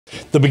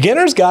The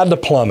Beginner's Guide to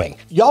Plumbing.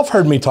 Y'all have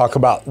heard me talk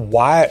about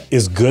why it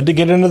is good to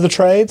get into the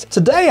trades.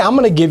 Today, I'm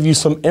going to give you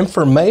some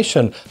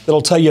information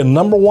that'll tell you,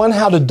 number one,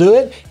 how to do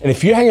it. And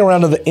if you hang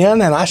around to the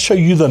end and I show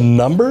you the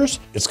numbers,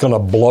 it's going to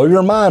blow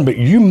your mind, but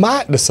you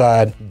might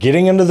decide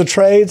getting into the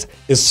trades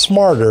is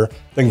smarter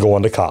than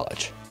going to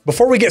college.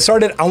 Before we get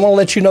started, I want to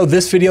let you know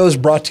this video is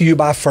brought to you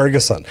by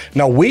Ferguson.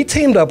 Now, we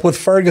teamed up with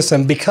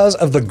Ferguson because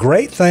of the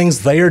great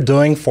things they are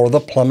doing for the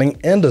plumbing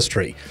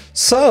industry.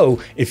 So,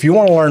 if you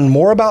want to learn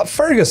more about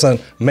Ferguson,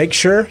 make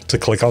sure to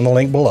click on the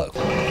link below.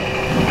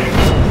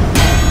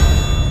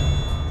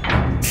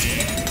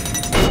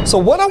 So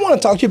what I want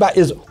to talk to you about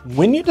is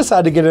when you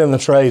decide to get in the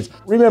trades,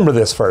 remember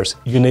this first,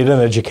 you need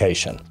an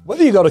education.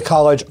 Whether you go to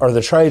college or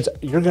the trades,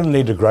 you're going to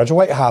need to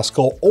graduate high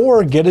school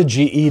or get a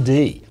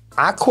GED.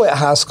 I quit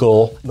high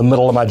school in the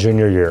middle of my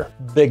junior year.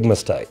 Big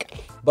mistake.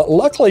 But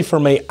luckily for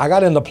me, I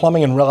got into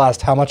plumbing and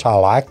realized how much I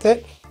liked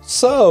it.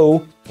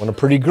 So when a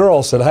pretty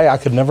girl said, hey, I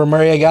could never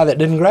marry a guy that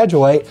didn't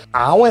graduate,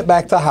 I went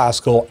back to high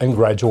school and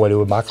graduated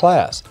with my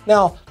class.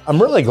 Now,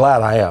 I'm really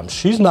glad I am.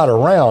 She's not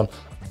around,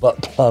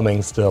 but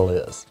plumbing still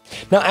is.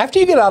 Now, after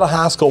you get out of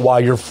high school,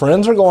 while your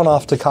friends are going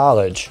off to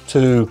college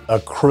to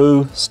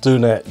accrue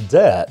student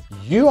debt,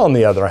 you, on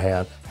the other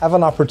hand, have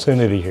an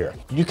opportunity here.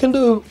 You can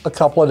do a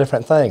couple of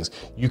different things.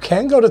 You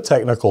can go to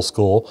technical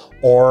school,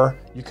 or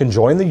you can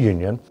join the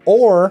union,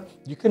 or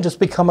you can just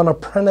become an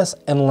apprentice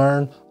and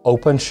learn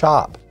open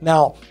shop.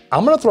 Now,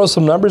 I'm gonna throw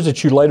some numbers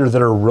at you later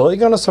that are really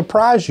gonna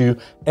surprise you,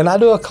 and I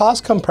do a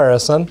cost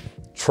comparison,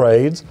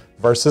 trades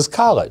versus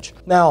college.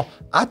 Now,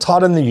 I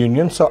taught in the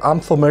union, so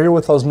I'm familiar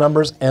with those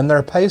numbers and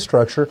their pay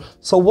structure,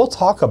 so we'll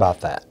talk about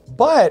that.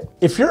 But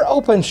if you're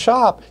open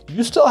shop,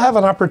 you still have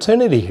an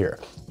opportunity here.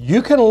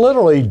 You can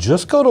literally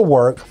just go to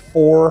work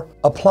for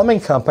a plumbing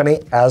company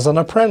as an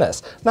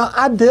apprentice. Now,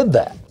 I did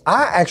that.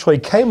 I actually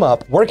came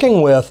up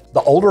working with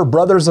the older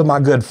brothers of my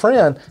good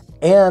friend,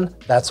 and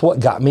that's what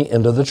got me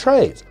into the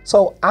trades.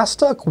 So I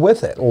stuck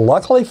with it.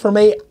 Luckily for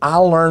me, I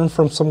learned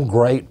from some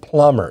great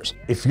plumbers.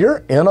 If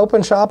you're in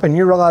open shop and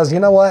you realize, you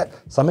know what,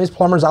 some of these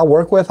plumbers I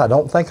work with, I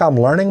don't think I'm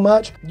learning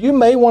much, you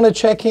may want to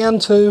check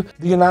into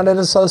the United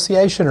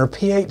Association or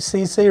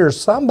PHCC or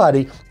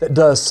somebody that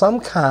does some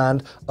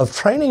kind of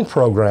training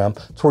program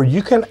to where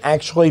you can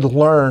actually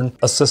learn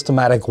a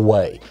systematic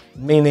way.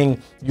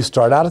 Meaning you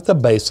start out at the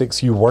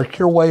basics, you work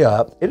your way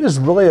up. It is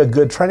really a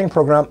good training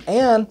program,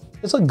 and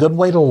it's a good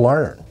way to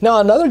learn.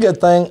 Now, another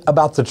good thing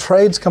about the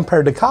trades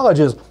compared to college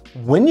is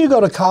when you go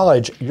to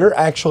college, you're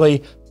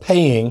actually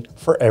paying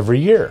for every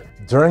year.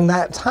 During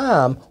that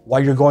time,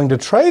 while you're going to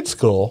trade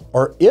school,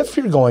 or if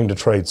you're going to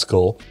trade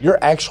school, you're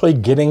actually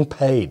getting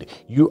paid.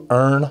 You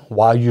earn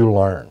while you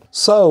learn.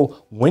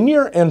 So when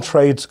you're in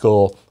trade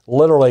school,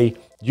 literally,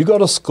 you go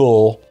to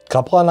school a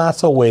couple of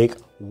nights a week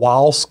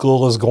while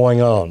school is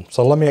going on.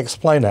 So let me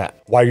explain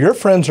that. While your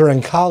friends are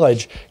in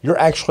college, you're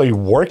actually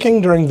working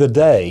during the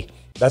day.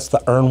 That's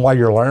the earn while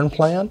you learn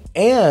plan.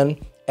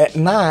 And at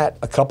night,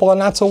 a couple of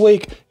nights a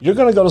week, you're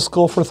gonna go to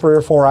school for 3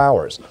 or 4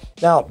 hours.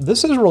 Now,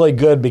 this is really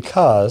good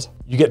because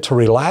you get to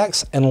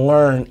relax and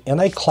learn in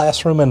a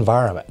classroom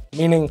environment,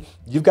 meaning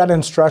you've got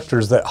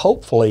instructors that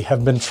hopefully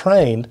have been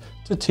trained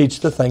to teach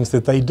the things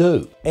that they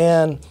do.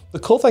 And the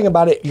cool thing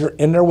about it, you're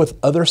in there with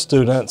other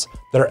students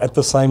that are at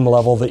the same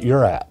level that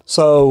you're at.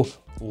 So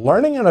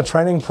learning in a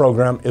training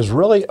program is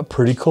really a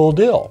pretty cool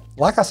deal.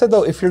 Like I said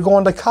though, if you're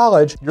going to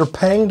college, you're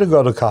paying to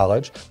go to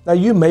college. Now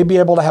you may be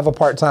able to have a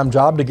part-time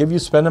job to give you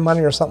spending money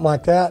or something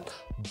like that,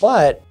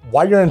 but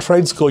while you're in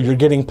trade school, you're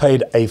getting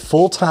paid a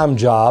full-time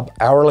job,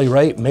 hourly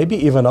rate, maybe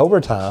even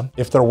overtime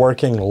if they're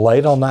working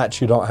late on nights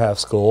you don't have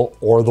school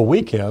or the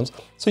weekends.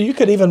 So you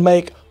could even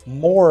make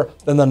more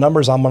than the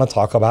numbers I'm going to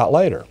talk about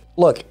later.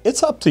 Look,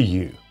 it's up to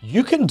you.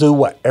 You can do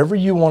whatever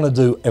you want to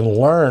do and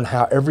learn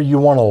however you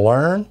want to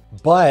learn,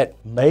 but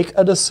make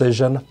a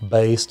decision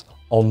based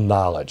on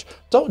knowledge.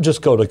 Don't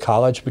just go to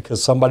college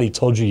because somebody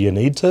told you you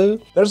need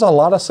to. There's a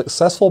lot of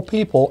successful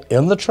people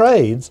in the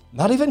trades,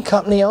 not even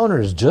company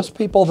owners, just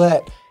people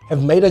that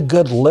have made a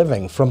good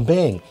living from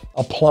being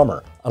a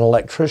plumber, an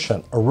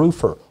electrician, a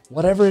roofer,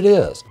 whatever it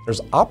is.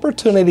 There's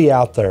opportunity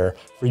out there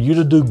for you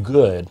to do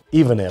good,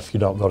 even if you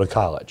don't go to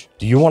college.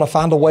 Do you want to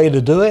find a way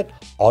to do it?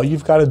 All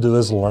you've got to do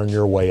is learn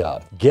your way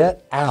up.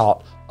 Get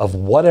out of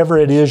whatever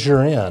it is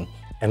you're in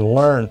and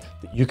learn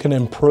that you can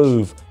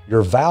improve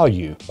your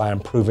value by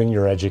improving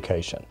your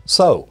education.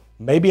 So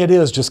maybe it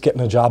is just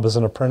getting a job as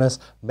an apprentice.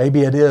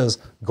 Maybe it is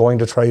going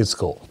to trade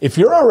school. If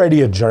you're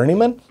already a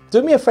journeyman,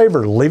 do me a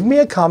favor, leave me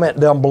a comment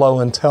down below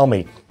and tell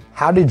me,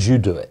 how did you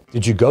do it?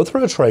 Did you go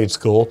through a trade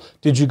school?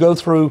 Did you go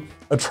through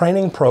a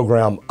training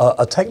program,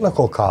 a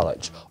technical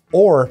college?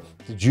 Or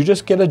did you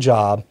just get a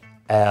job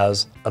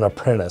as an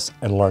apprentice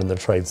and learn the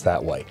trades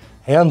that way?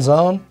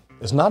 Hands-on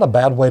is not a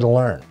bad way to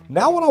learn.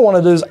 Now what I want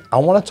to do is I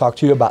want to talk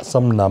to you about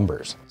some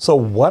numbers. So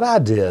what I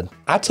did,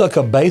 I took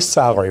a base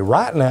salary.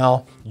 Right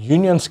now,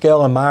 union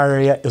scale in my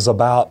area is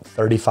about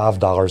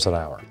 $35 an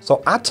hour.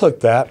 So I took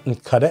that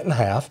and cut it in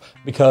half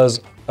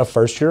because A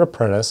first-year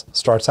apprentice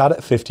starts out at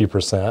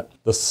 50%.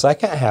 The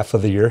second half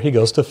of the year, he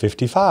goes to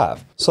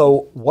 55.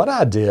 So what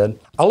I did,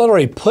 I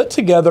literally put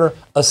together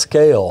a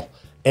scale.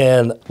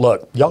 And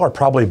look, y'all are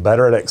probably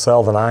better at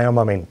Excel than I am.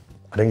 I mean,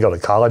 I didn't go to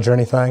college or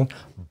anything,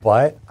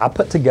 but I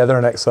put together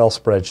an Excel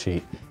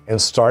spreadsheet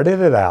and started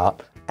it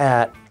out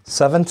at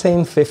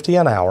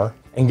 $17.50 an hour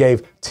and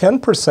gave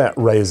 10%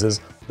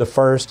 raises the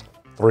first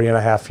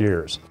 3.5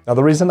 years. Now,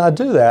 the reason I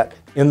do that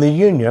in the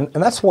union,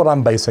 and that's what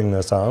I'm basing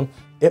this on,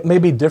 it may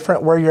be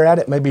different where you're at,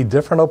 it may be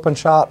different open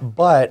shop,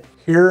 but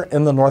here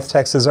in the North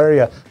Texas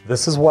area,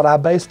 this is what I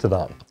based it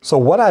on. So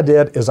what I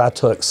did is I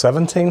took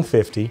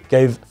 $17.50,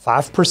 gave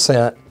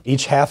 5%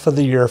 each half of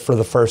the year for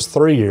the first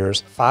 3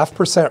 years,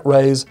 5%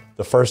 raise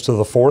the first to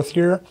the 4th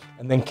year,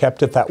 and then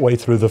kept it that way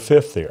through the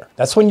 5th year.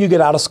 That's when you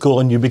get out of school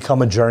and you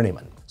become a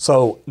journeyman.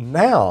 So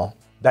now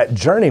that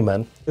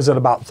journeyman is at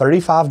about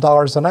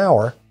 $35 an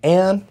hour,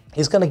 and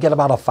he's gonna get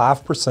about a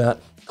 5%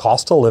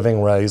 cost of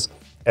living raise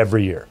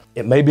every year.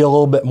 It may be a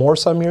little bit more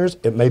some years,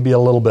 it may be a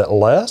little bit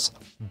less,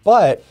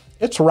 but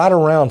it's right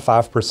around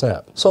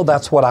 5%. So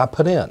that's what I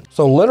put in.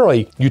 So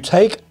literally, you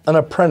take an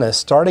apprentice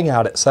starting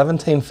out at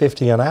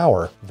 $17.50 an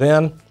hour,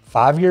 then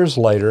 5 years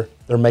later,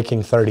 they're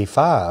making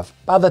 35.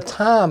 By the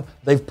time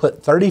they've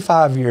put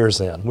 35 years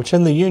in, which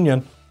in the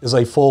union is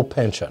a full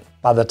pension,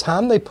 by the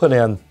time they put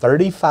in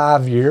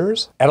 35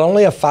 years, at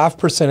only a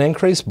 5%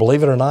 increase,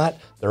 believe it or not,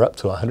 they're up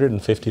to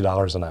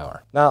 $150 an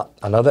hour. Now,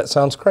 I know that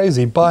sounds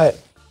crazy, but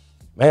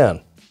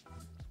man,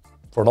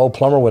 for an old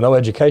plumber with no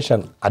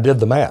education, I did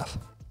the math.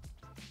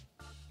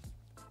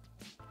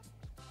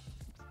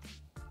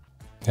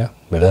 Yeah,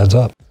 it adds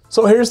up.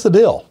 So here's the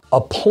deal.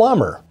 A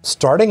plumber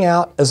starting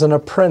out as an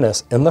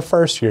apprentice in the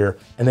first year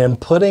and then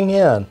putting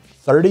in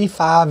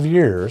 35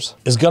 years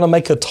is gonna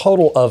make a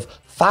total of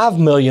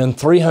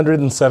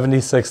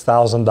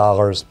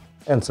 $5,376,000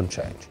 and some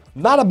change.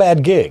 Not a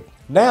bad gig.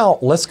 Now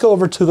let's go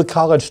over to the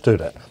college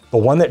student. The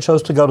one that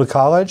chose to go to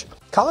college.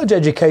 College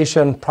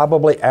education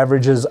probably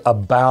averages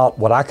about,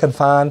 what I could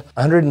find,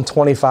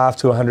 $125,000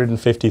 to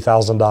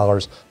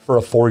 $150,000 for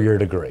a 4-year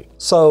degree.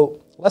 So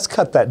let's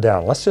cut that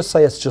down. Let's just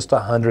say it's just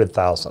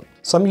 $100,000.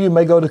 Some of you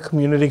may go to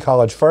community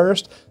college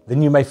first,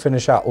 then you may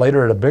finish out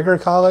later at a bigger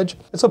college.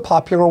 It's a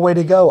popular way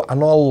to go. I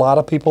know a lot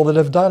of people that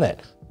have done it.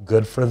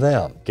 Good for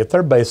them. Get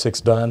their basics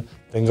done,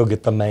 then go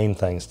get the main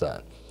things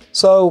done.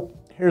 So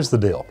here's the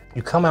deal.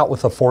 You come out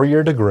with a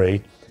 4-year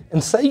degree,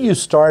 and say you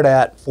start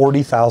at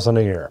 $40,000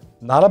 a year.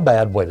 Not a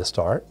bad way to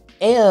start.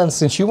 And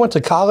since you went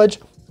to college,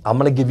 I'm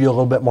gonna give you a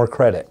little bit more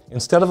credit.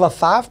 Instead of a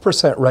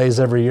 5%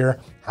 raise every year,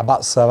 how about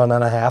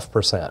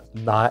 7.5%?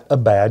 Not a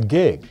bad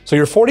gig. So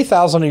your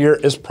 $40,000 a year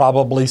is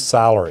probably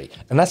salary.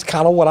 And that's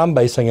kind of what I'm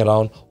basing it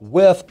on,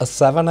 with a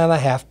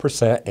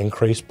 7.5%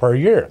 increase per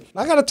year.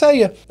 I gotta tell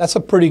you, that's a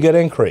pretty good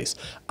increase.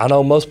 I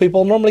know most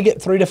people normally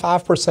get 3 to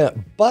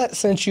 5%, but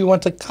since you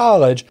went to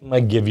college, I'm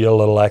gonna give you a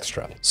little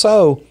extra.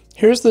 So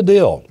here's the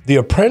deal. The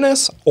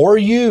apprentice or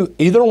you,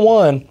 either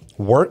one,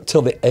 work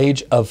till the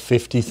age of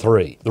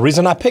 53. The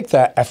reason I picked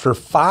that, after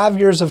 5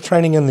 years of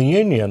training in the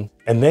union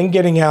and then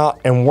getting out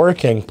and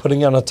working,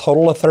 putting in a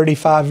total of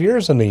 35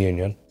 years in the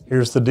union,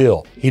 here's the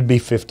deal. He'd be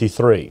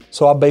 53.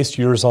 So I based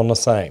yours on the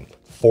same.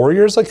 4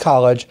 years of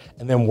college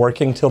and then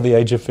working till the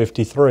age of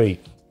 53,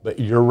 but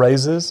your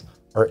raises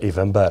are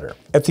even better.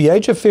 At the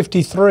age of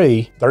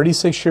 53,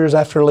 36 years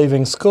after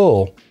leaving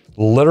school,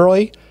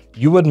 literally,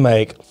 you would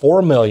make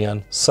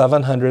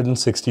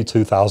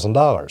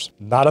 $4,762,000.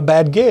 Not a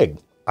bad gig.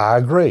 I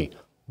agree.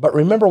 But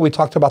remember, we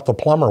talked about the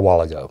plumber a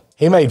while ago.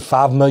 He made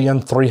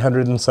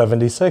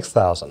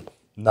 $5,376,000.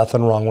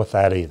 Nothing wrong with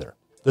that either.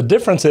 The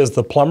difference is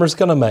the plumber's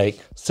gonna make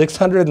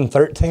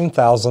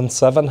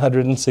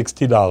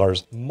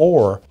 $613,760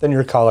 more than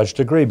your college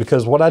degree,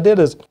 because what I did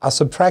is I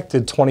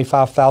subtracted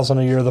 $25,000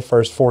 a year the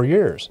first 4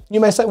 years. You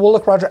may say, well,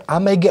 look, Roger, I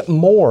may get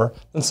more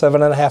than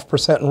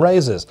 7.5% in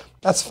raises.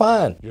 That's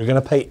fine. You're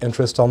gonna pay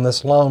interest on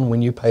this loan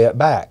when you pay it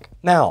back.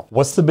 Now,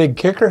 what's the big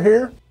kicker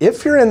here?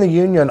 If you're in the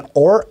union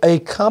or a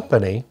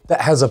company that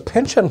has a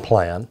pension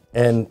plan,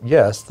 and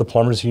yes, the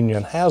plumbers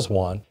union has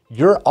one,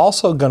 you're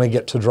also gonna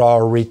get to draw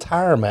a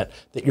retirement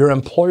that your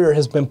employer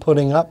has been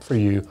putting up for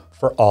you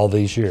for all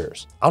these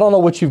years. I don't know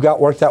what you've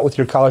got worked out with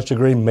your college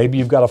degree. Maybe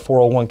you've got a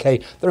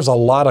 401k. There's a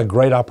lot of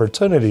great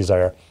opportunities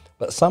there,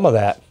 but some of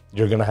that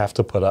you're gonna have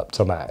to put up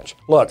to match.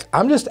 Look,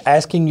 I'm just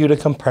asking you to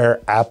compare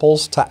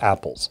apples to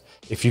apples.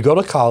 If you go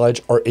to college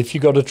or if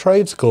you go to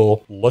trade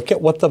school, look at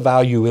what the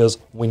value is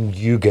when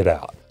you get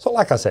out. So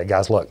like I said,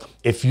 guys, look,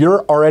 if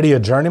you're already a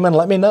journeyman,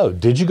 let me know.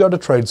 Did you go to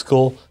trade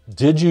school?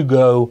 Did you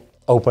go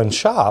open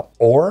shop?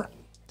 Or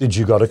did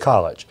you go to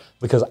college?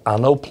 Because I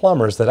know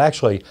plumbers that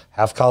actually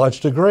have college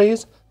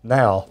degrees.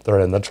 Now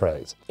they're in the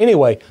trades.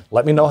 Anyway,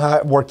 let me know how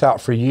it worked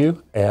out for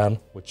you and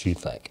what you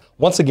think.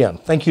 Once again,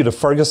 thank you to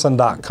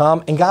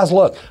Ferguson.com. And guys,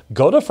 look,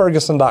 go to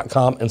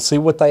Ferguson.com and see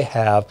what they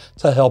have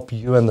to help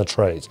you in the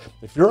trades.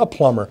 If you're a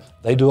plumber,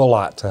 they do a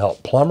lot to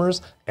help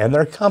plumbers and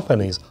their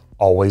companies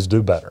always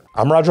do better.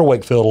 I'm Roger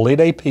Wakefield, Lead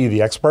AP,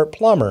 the expert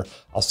plumber.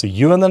 I'll see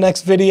you in the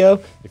next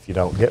video if you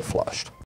don't get flushed.